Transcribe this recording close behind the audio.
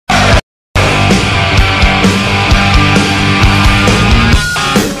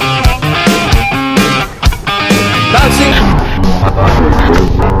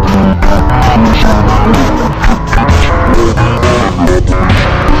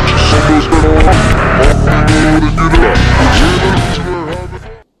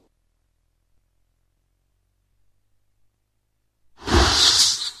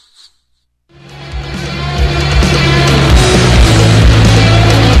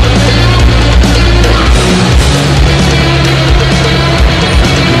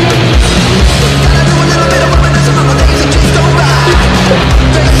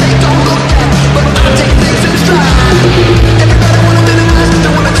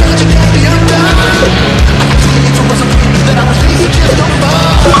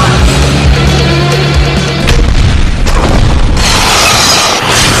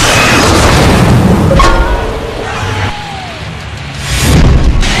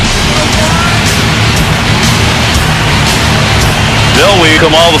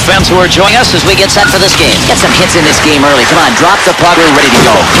welcome all the fans who are joining us as we get set for this game. Get some hits in this game early. Come on, drop the puck. We're ready to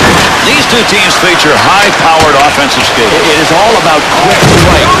go. These two teams feature high-powered offensive skating. It is all about quick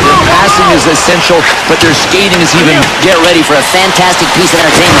right. Their passing is essential, but their skating is even... Get ready for a fantastic piece of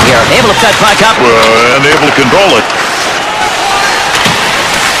entertainment here. Able to cut puck up. And able to control it.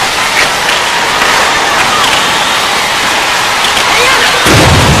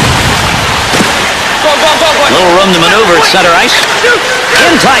 Little room to maneuver at center ice.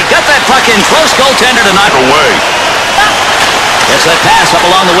 In tight. Got that puck in close. Goaltender to knock Away. Gets that pass up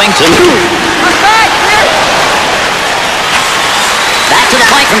along the wing to... Back to the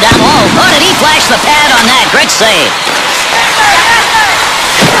point from down low. Oh, did he flash the pad on that? Great save.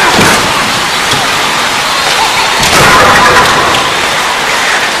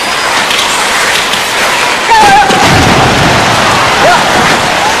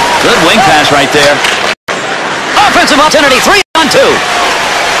 Good wing pass right there. Offensive opportunity, 3-on-2.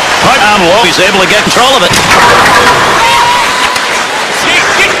 Puck down low. He's able to get control of it.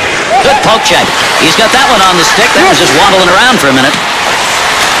 Good poke check. He's got that one on the stick. That was just waddling around for a minute.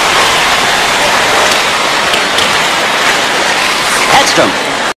 Hedstrom.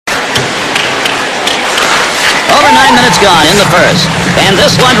 Over 9 minutes gone in the first. And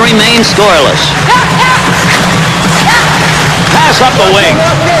this one remains scoreless. Pass up the wing.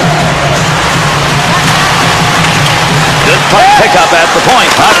 Good puck pickup at the point.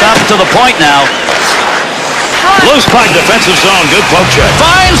 Puck up to the point now. Loose puck, defensive zone. Good poke check.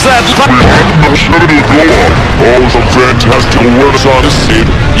 Finds that puck. Oh, some fantastic awareness on this scene.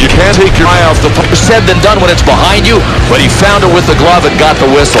 You can't take your eye off the puck. Said than done when it's behind you, but he found it with the glove and got the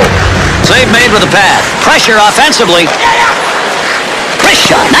whistle. Save made with the pad. Pressure offensively. Wrist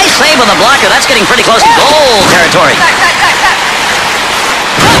shot. Nice save with the blocker. That's getting pretty close to goal territory.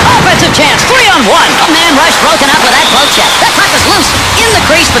 Offensive chance. 3-on-1. A man rush broken up with that poke check. That puck is loose in the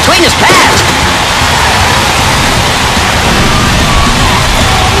crease between his pads.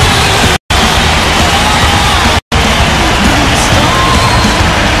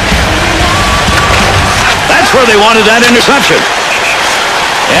 That's where they wanted that interception.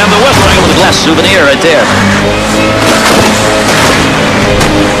 And the whistling with a glass souvenir right there.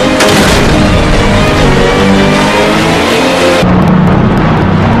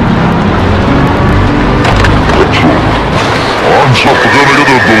 I'm just gonna get a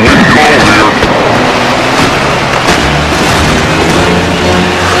delayed call here.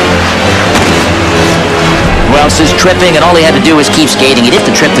 Wells is tripping, and all he had to do was keep skating. He didn't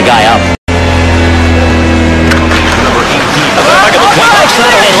have to trip the guy up. Pokes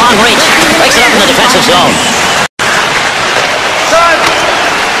that away, long reach. Breaks it up in the defensive zone.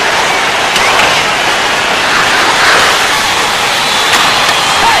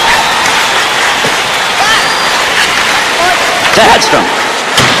 To Hedstrom.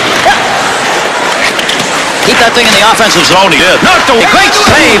 Keep that thing in the offensive zone. He did. Knocked away. Great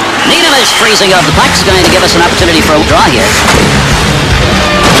save. Needham is freezing up. The puck's going to give us an opportunity for a draw here.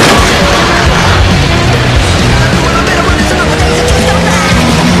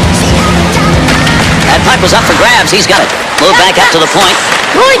 That puck was up for grabs. He's got it. Move back up to the point.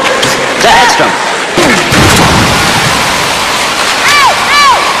 To Hedstrom.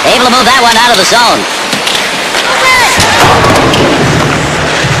 Able to move that one out of the zone.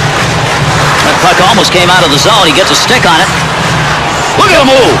 That puck almost came out of the zone. He gets a stick on it. Look at the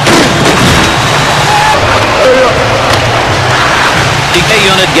move. DK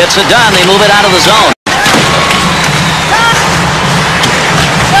unit gets it done. They move it out of the zone.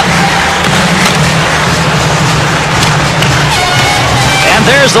 And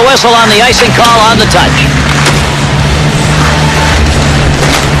there's the whistle on the icing call on the touch.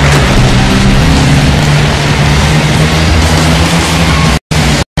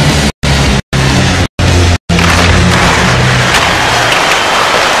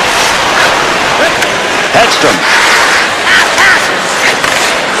 Hedstrom.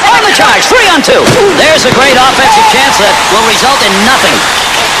 On the charge, 3-on-2. There's a great offensive chance that will result in nothing.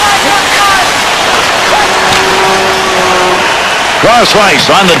 Cross ice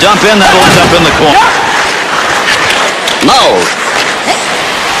on the dump in. That'll end up in the corner. Low.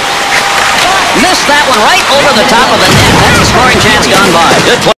 Missed that one right over the top of the net. That's a scoring chance gone by.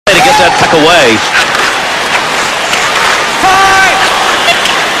 Good play to get that puck away.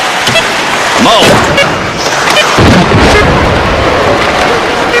 Mo.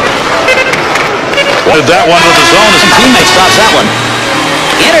 Wanted that one with the zone. His teammate stops that one.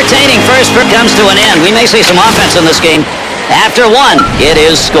 Entertaining first trip comes to an end. We may see some offense in this game. After one, it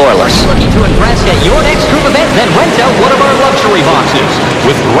is scoreless. Looking to impress at your next group event? Then rent out one of our luxury boxes.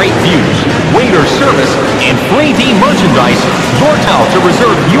 With great views, waiter service, and free team merchandise, your towel to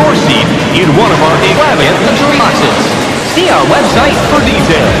reserve your seat in one of our extravagant luxury boxes. See our website for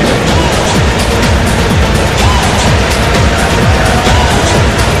details.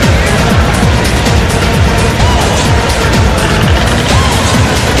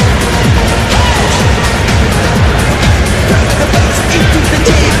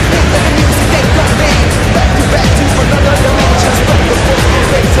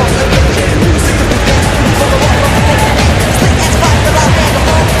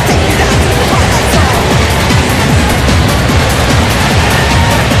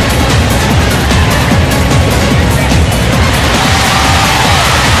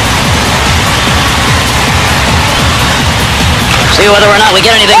 See whether or not we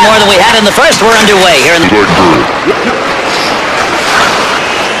get anything more than we had in the first. We're underway here in the...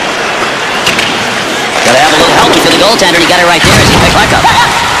 Gotta have a little help for the goaltender, and he got it right there as he picked puck up.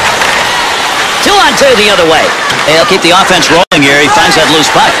 2-on-2 the other way. He'll keep the offense rolling here. He finds that loose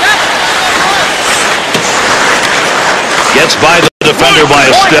puck. Gets by the defender by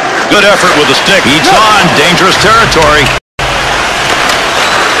a step. Good effort with the stick. He's on dangerous territory.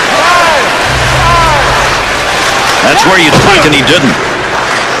 That's where you'd think, and he didn't.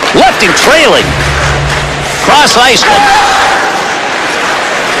 Lefting trailing. Cross ice one.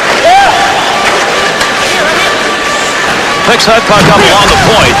 Picks that puck up along the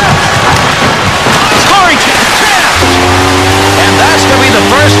point. Scoring chance! And that's going to be the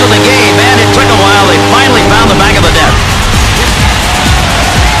first of the game, man. It took a while. They finally found the back of the net.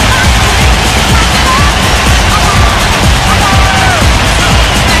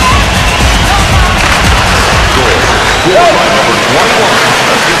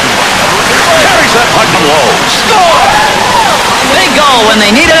 Carries that puck low. Score! Big goal when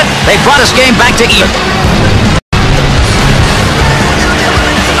they needed it. They brought this game back to even.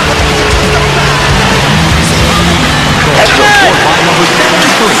 That's scored by number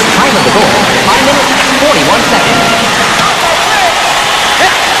 73. Time of the goal, 5 minutes, 41 seconds.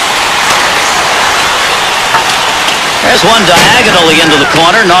 There's one diagonally into the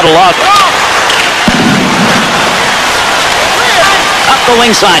corner. Not a lot. Up the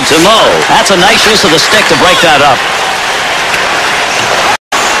wing side to Mo. That's a nice use of the stick to break that up.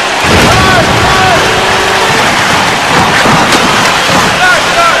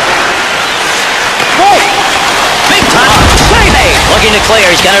 Big time. Looking to clear.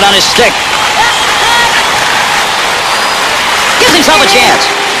 He's got it on his stick. Gives himself a chance.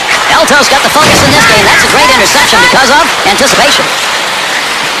 Elto's got the focus in this game. That's a great interception because of anticipation.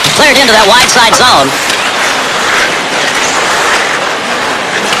 Cleared into that wide side zone.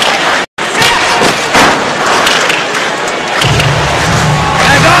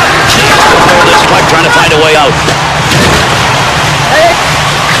 This puck trying to find a way out.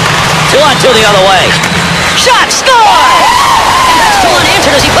 2-on-2 the other way. Shot! Score! And that's still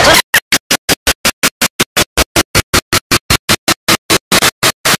unanswered as he puts it.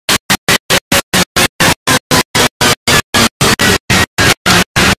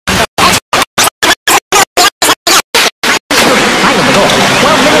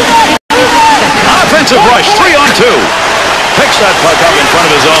 Offensive rush, 3-on-2. Picks that puck up in front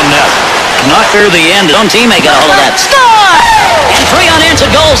of his own net. Not near the end. His own teammate got a hold of that. Score! And 3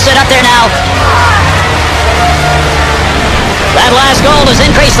 unanswered goals set up there now. That last goal has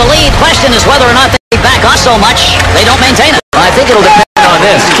increased the lead. Question is whether or not they back off so much they don't maintain it. I think it'll depend on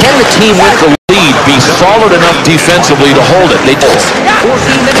this. Can the team with the lead be solid enough defensively to hold it? They just...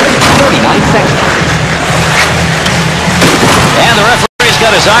 14 minutes, 39 seconds. And the referee's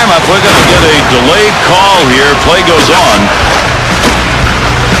got his arm up. We're going to get a delayed call here. Play goes on.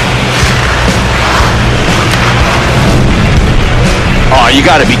 Oh, you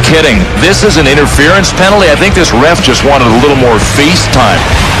got to be kidding. This is an interference penalty. I think this ref just wanted a little more face time.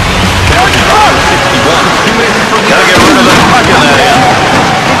 Got to get rid of the puck in that end.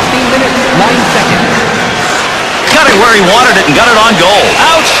 16 minutes, 9 seconds. Got it where he wanted it and got it on goal.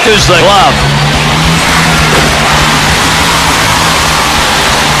 Ouch is the glove.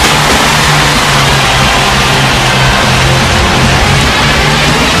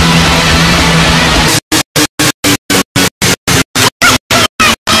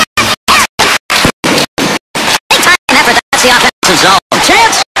 The offensive zone.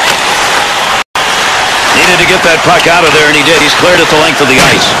 Chance! Needed to get that puck out of there, and he did. He's cleared it the length of the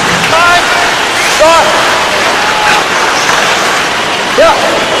ice. Time! Start! Yeah!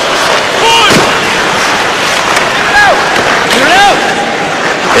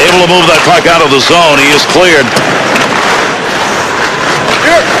 Able to move that puck out of the zone. He is cleared.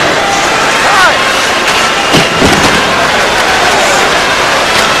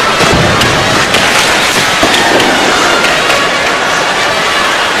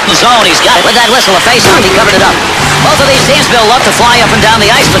 Zone, he's got it. With that whistle, a face-off, he covered it up. Both of these teams, Bill, love to fly up and down the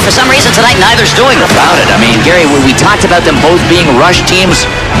ice, but for some reason tonight, neither's doing it. About it. I mean, Gary, when we talked about them both being rush teams,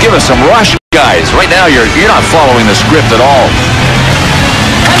 give us some rush guys. Right now, you're not following the script at all.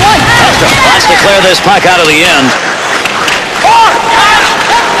 Wants to clear this puck out of the end.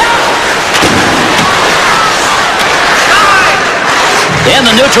 In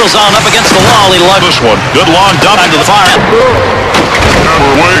the neutral zone, up against the wall, he lugged This one. Good long dump into the far end.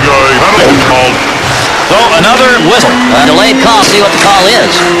 Away, guy. Penalty called. So another whistle. a delayed call. See what the call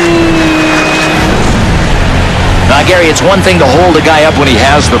is. Now, Gary, it's one thing to hold a guy up when he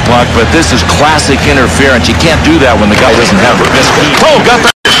has the puck, but this is classic interference. You can't do that when the guy doesn't have the biscuit. Oh, got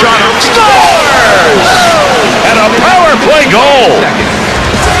the shot. Scores! And a power play goal.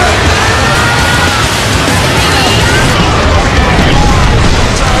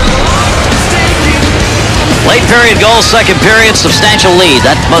 Late period goal, second period, substantial lead.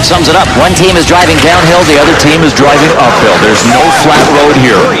 That about sums it up. One team is driving downhill, the other team is driving uphill. There's no flat road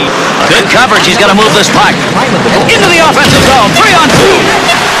here. Good coverage. He's got to move this puck. Into the offensive zone. 3-on-2.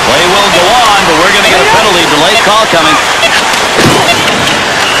 Play will go on, but we're going to get a penalty. Delayed call coming.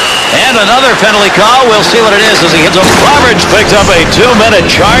 And another penalty call. We'll see what it is as he hits him. Roberts picked up a 2-minute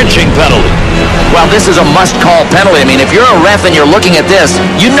charging penalty. Well, this is a must-call penalty. I mean, if you're a ref and you're looking at this,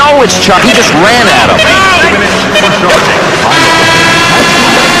 you know it's Chuck. He just ran at him.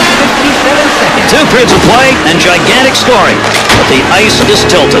 2 periods of play and gigantic scoring. But the ice is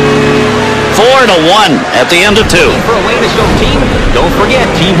tilted. 4-1 at the end of 2. For a way to show team, don't forget,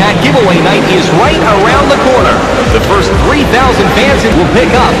 Team Hat giveaway night is right around the corner. The first 3,000 fans will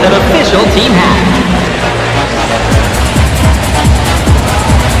pick up an official Team Hat.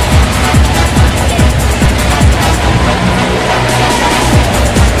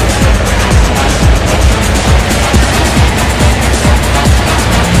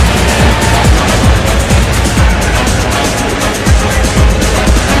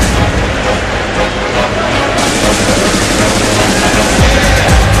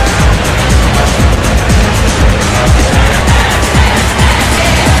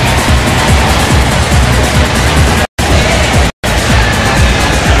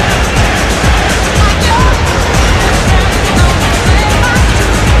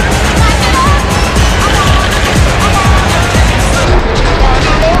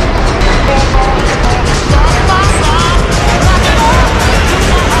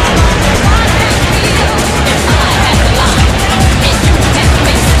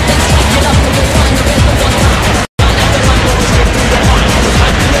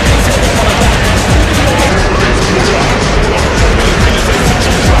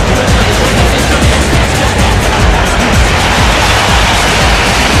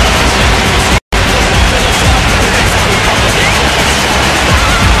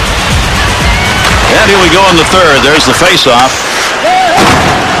 Here we go in the third. There's the face-off.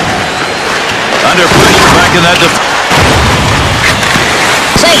 Under pressure back in that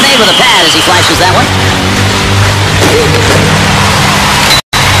Save made with a pad as he flashes that one.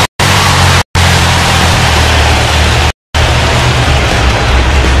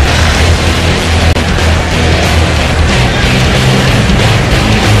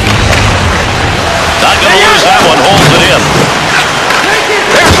 Not going to lose that one. Holds it in.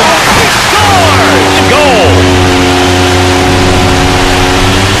 There's a goal.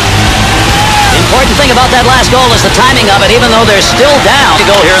 The important thing about that last goal is the timing of it, even though they're still down to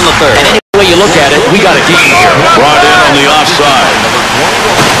go here in the third. Any way you look at it, we got a game here. Brought in on the offside.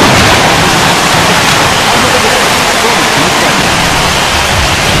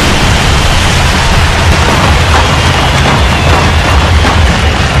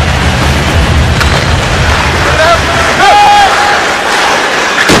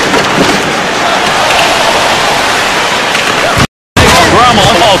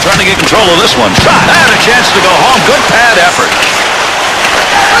 Trying to get control of this one. Shot. Had a chance to go home. Good pad effort.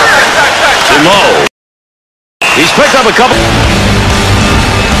 Low. He's picked up a couple.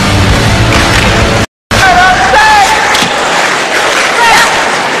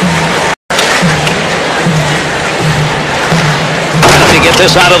 Trying to get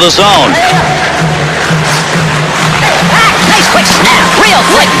this out of the zone. Nice quick snap. Real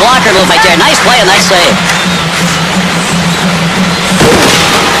quick blocker move right there. Nice play and nice save.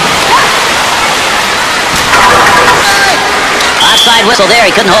 Offside whistle there.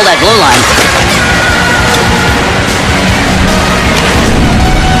 He couldn't hold that blue line.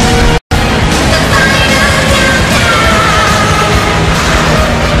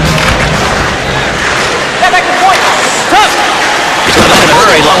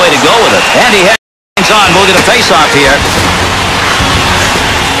 it. And he hangs on. We'll get a face-off here.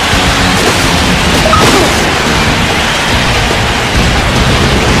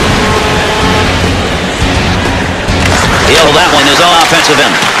 He'll that one, his own offensive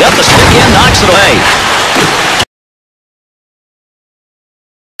end. Got the stick in, knocks it away.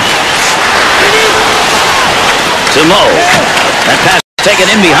 To Mo. That pass taken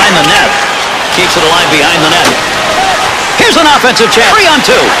in behind the net. Keeps it alive behind the net. Here's an offensive chance.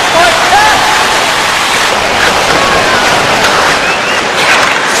 3-on-2.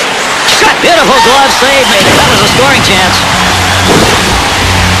 Beautiful glove save made it. That was a scoring chance.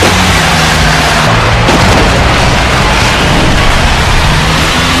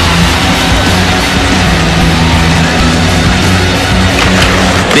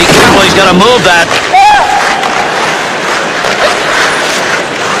 Be careful, he's got to move that.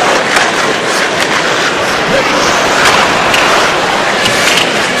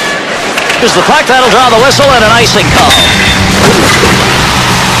 Here's the puck, that'll draw the whistle and an icing call.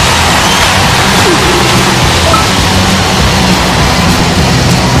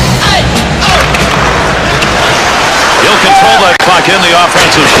 He'll control that puck in the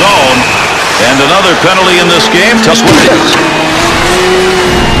offensive zone. And another penalty in this game. Tell us what it is.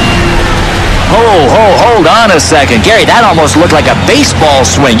 Hold on a second. Gary, that almost looked like a baseball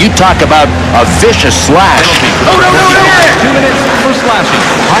swing. You talk about a vicious slash. 2 minutes for slashing.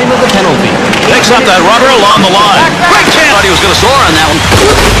 Time of the penalty. Picks up that rubber along the line. Quick chance. Thought he was going to score on that one.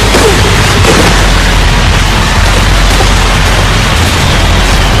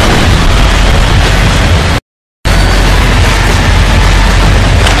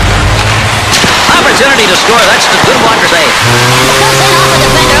 Opportunity to score. That's the good Walker save. The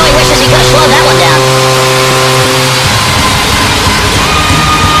defender only wishes he could have slowed that one down.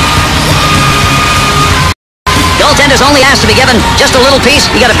 Goaltender's only asked to be given just a little piece.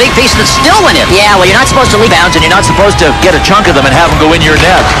 You got a big piece that still went in. Yeah, well, you're not supposed to leave bounds, and you're not supposed to get a chunk of them and have them go in your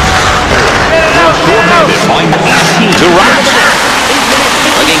net. To Robinson.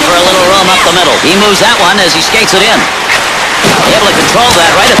 Looking for a little room up the middle. He moves that one as he skates it in. Able to control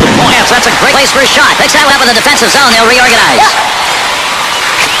that right at the point. That's a great place for a shot. Picks that one up in the defensive zone. They'll reorganize.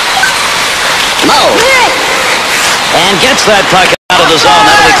 Mo. And gets that puck out of the zone.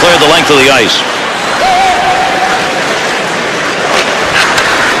 That'll be cleared the length of the ice.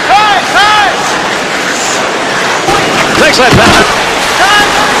 Takes that back.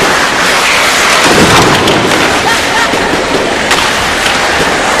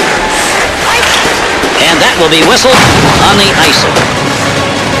 And that will be whistled on the icing.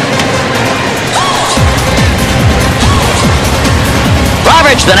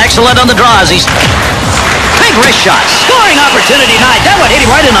 Roberts been excellent on the draws. He's big wrist shot. Scoring opportunity tonight. That one hit him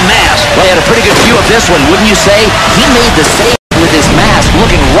right in the mask. Well, you had a pretty good view of this one, wouldn't you say? He made the save with his mask,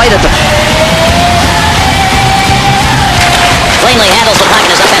 looking right at the... Cleanly handles the puck in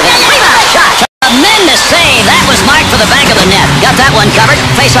his upend hand. Rebound shot. Tremendous save. That was marked for the back of the net. Got that one covered.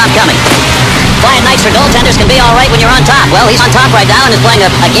 Face-off coming. Quiet nights for goaltenders can be all right when you're on top. Well, he's on top right now and is playing a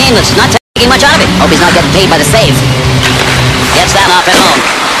game that's not taking much out of him. Hope he's not getting paid by the save. Gets that off at home.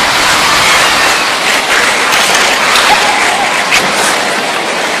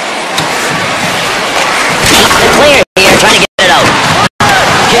 Clear here, trying to get it out.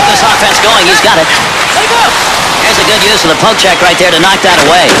 Keep this offense going. He's got it. There's a good use of the poke check right there to knock that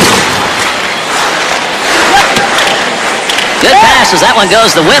away. Good pass as that one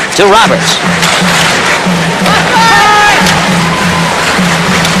goes the whip to Roberts.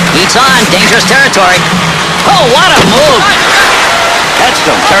 Heats on, dangerous territory. Oh, what a move!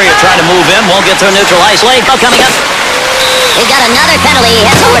 Hedstrom. Terrier trying to move in, won't get through neutral ice. Leg coming up. He's got another penalty. He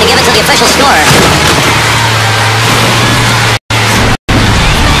heads over to give it to the official scorer.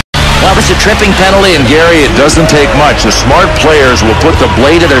 Well, it's a tripping penalty, and Gary, it doesn't take much. The smart players will put the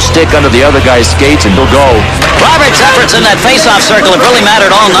blade of their stick under the other guy's skates and he'll go. Roberts' efforts in that face-off circle have really mattered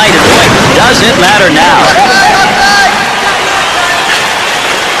all night, and boy, does it matter now.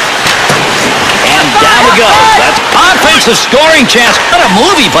 And down he goes. That's offensive scoring chance. What a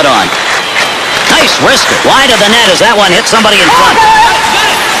move he put on. Nice wrister. Wide of the net as that one hit somebody in front.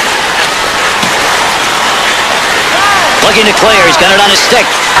 Looking to clear. He's got it on his stick.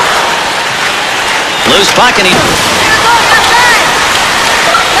 Loose puck, and he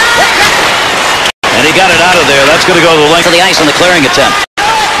got it out of there. That's going to go to the length of the ice on the clearing attempt.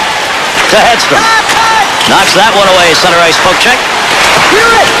 To Hedstrom. Knocks that one away. Center ice poke check.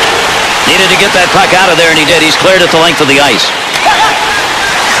 Needed to get that puck out of there, and he did. He's cleared at the length of the ice.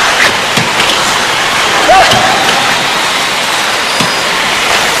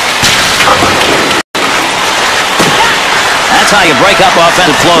 That's That's how you break up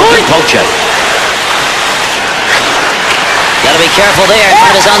offensive flow. Good poke check. Got to be careful there. In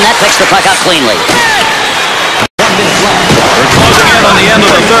front of his own net, picks the puck up cleanly. 1 minute left. They're closing in on the end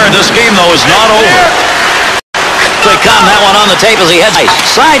of the third. This game, though, is not over. They come. That one on the tape as he heads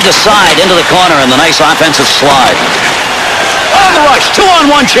side to side into the corner in the nice offensive slide. On the rush,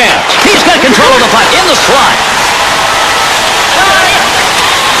 2-on-1 chance. He's got control of the puck in the slot.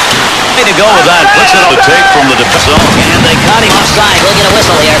 Way to go with that. Puts it on the tape from the defense zone. And they caught him offside. We'll get a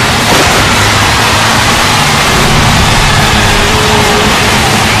whistle here.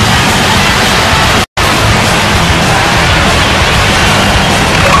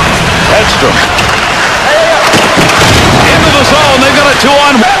 Hedstrom. Into the zone. They've got a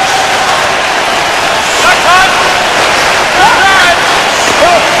 2-on-1.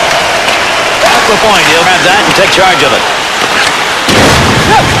 That's the point. He'll grab that and take charge of it.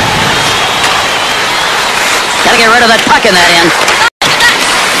 Got to get rid of that puck in that end.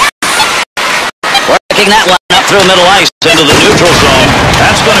 Working that one up through middle ice into the neutral zone.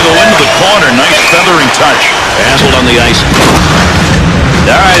 That's going to go into the corner. Nice feathering touch. Hassled on the ice.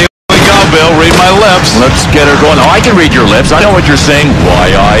 All right, here we go, Bill. Read my lips. Let's get her going. Oh, I can read your lips. I know what you're saying.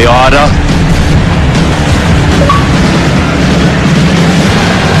 Why, I oughta.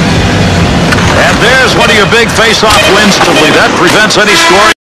 And there's one of your big face-off wins. That prevents any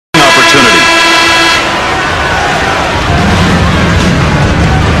scoring opportunity.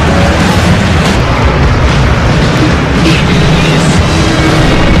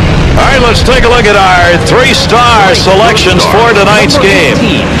 All right, let's take a look at our three-star selections for tonight's game.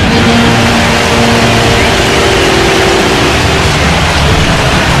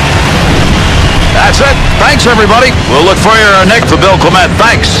 That's it. Thanks, everybody. We'll look for you, Nick, for Bill Clement.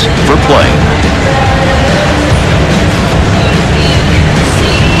 Thanks for playing.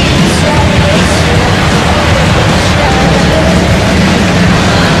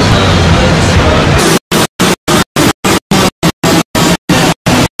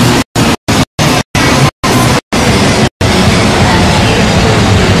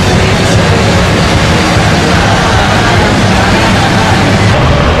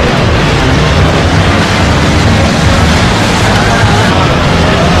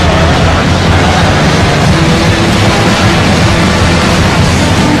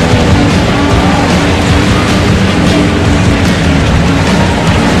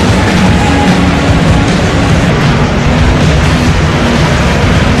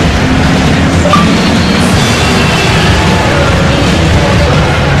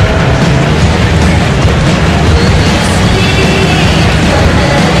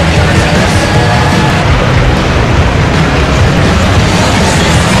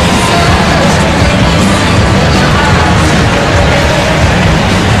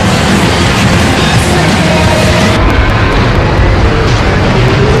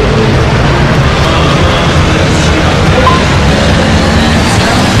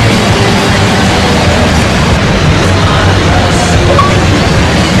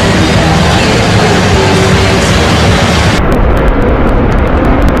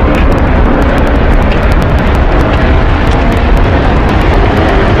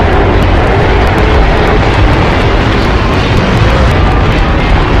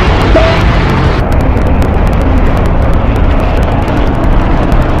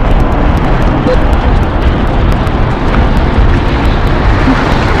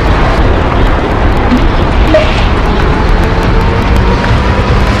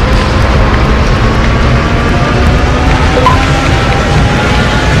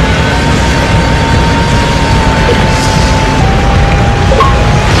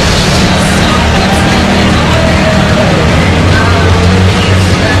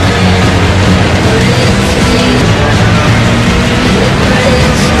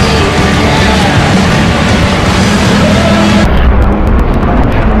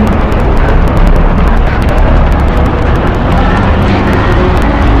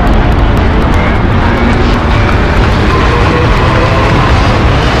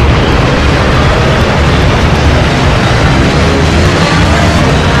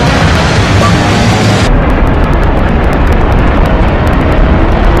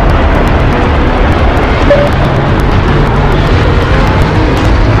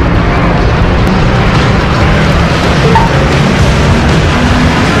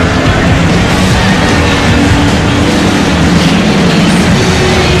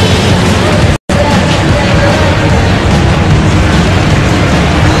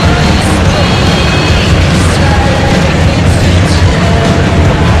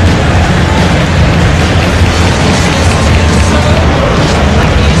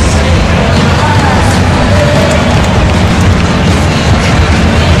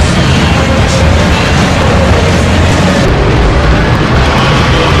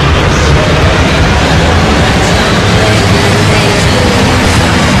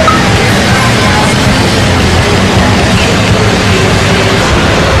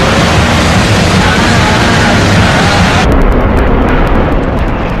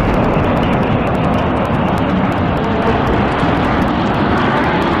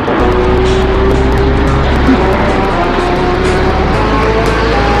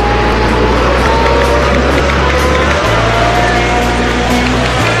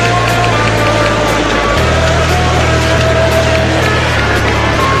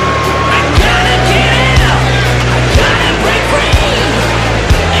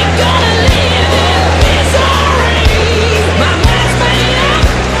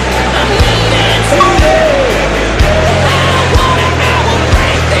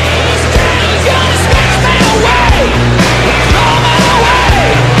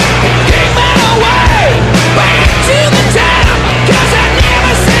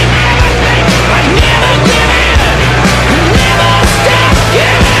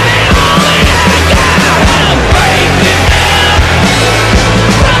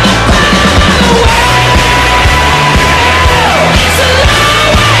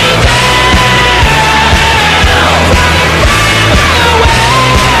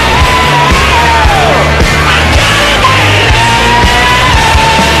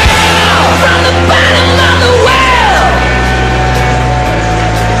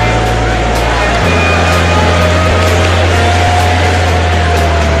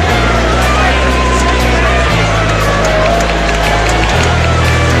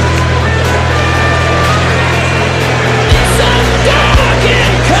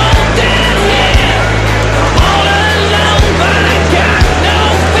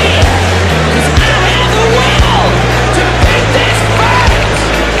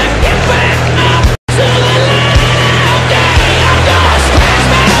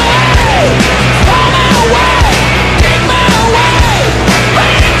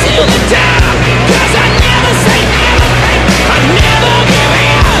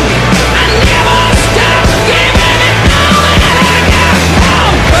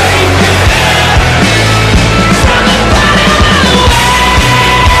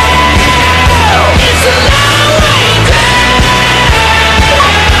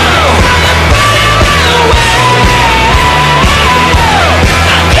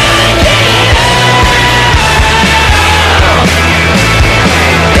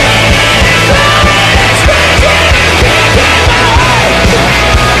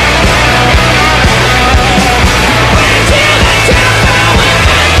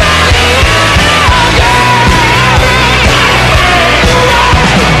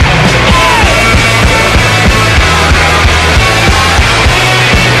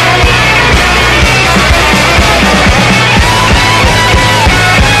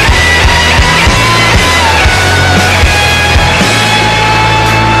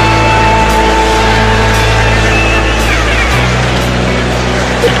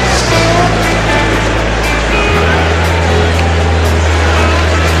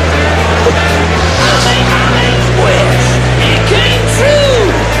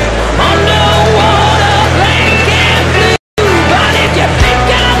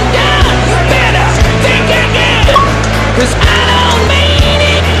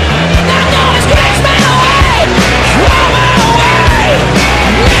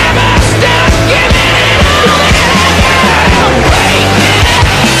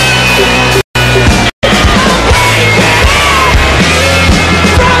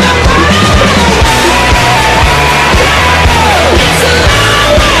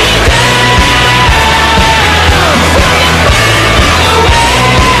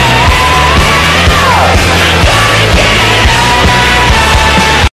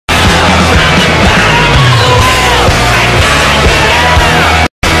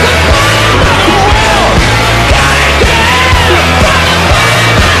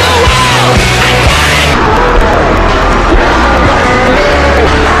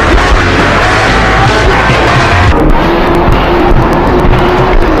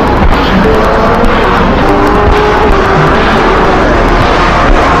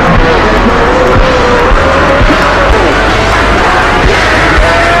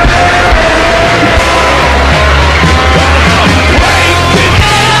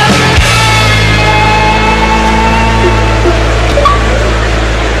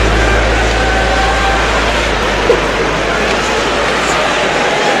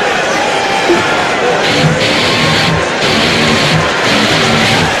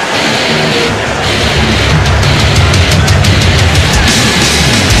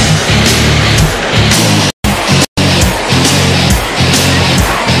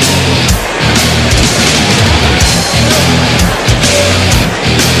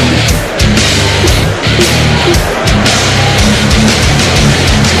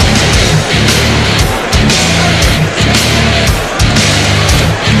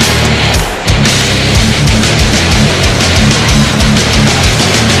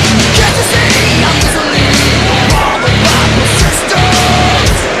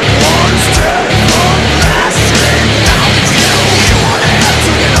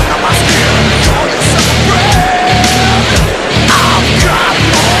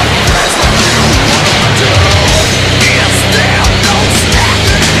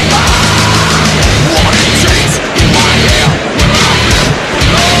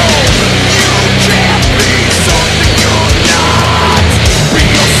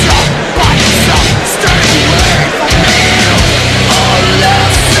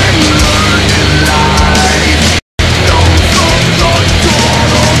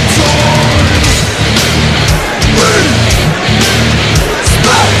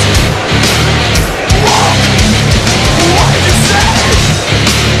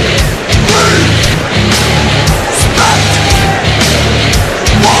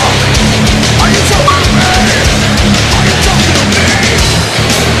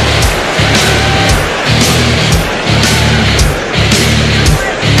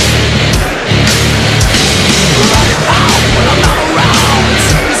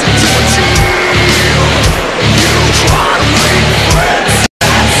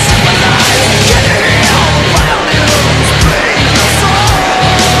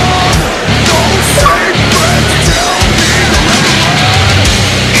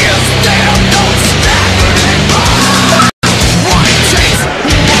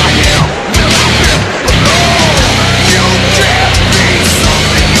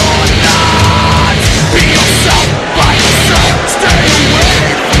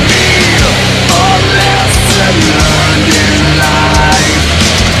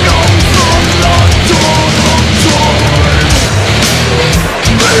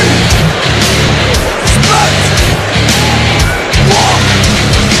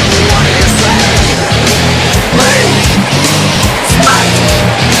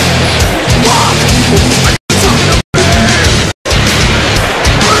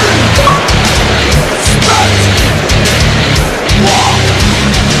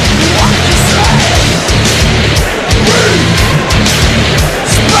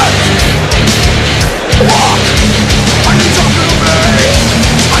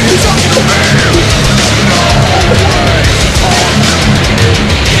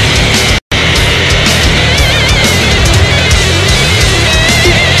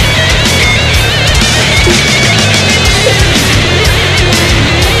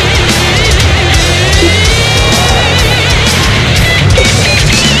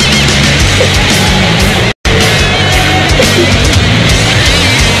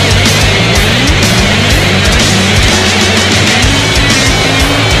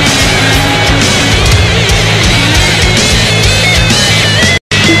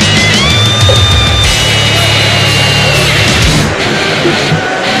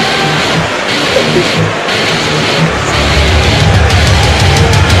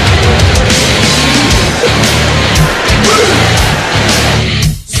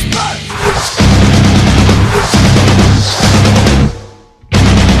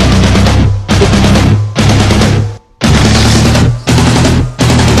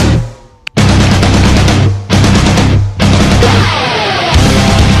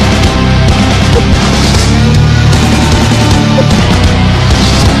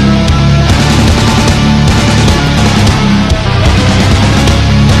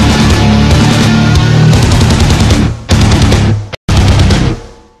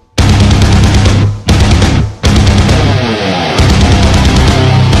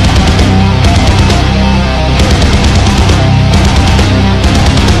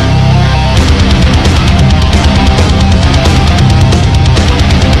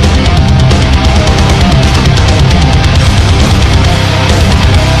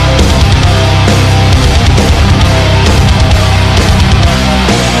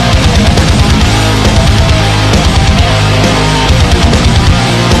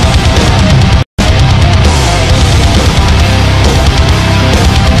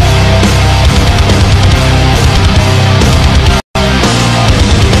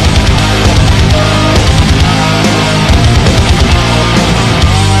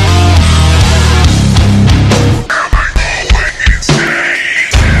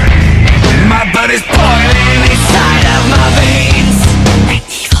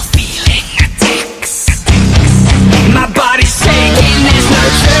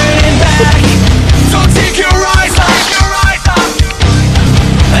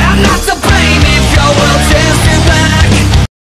 Lots